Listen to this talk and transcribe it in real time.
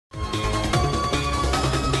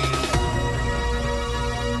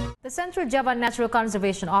The Central Java Natural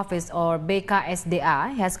Conservation Office, or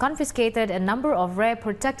BKSDA, has confiscated a number of rare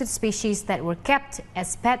protected species that were kept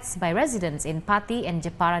as pets by residents in Pati and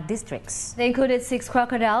Jepara districts. They included 6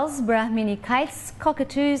 crocodiles, Brahmini kites,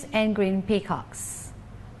 cockatoos and green peacocks.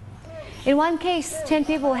 In one case, 10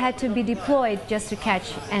 people had to be deployed just to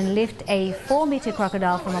catch and lift a 4-meter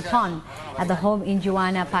crocodile from a pond at the home in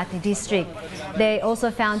Juwana, Pati district. They also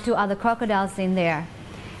found 2 other crocodiles in there.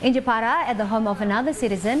 In Jepara, at the home of another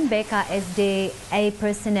citizen, BKSDA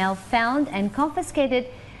personnel found and confiscated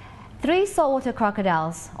 3 saltwater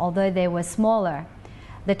crocodiles, although they were smaller.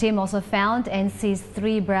 The team also found and seized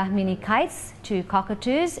 3 Brahmini kites, 2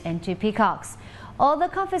 cockatoos and 2 peacocks. All the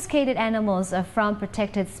confiscated animals are from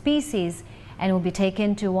protected species and will be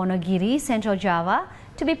taken to Wonogiri, Central Java,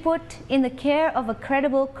 to be put in the care of a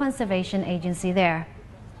credible conservation agency there.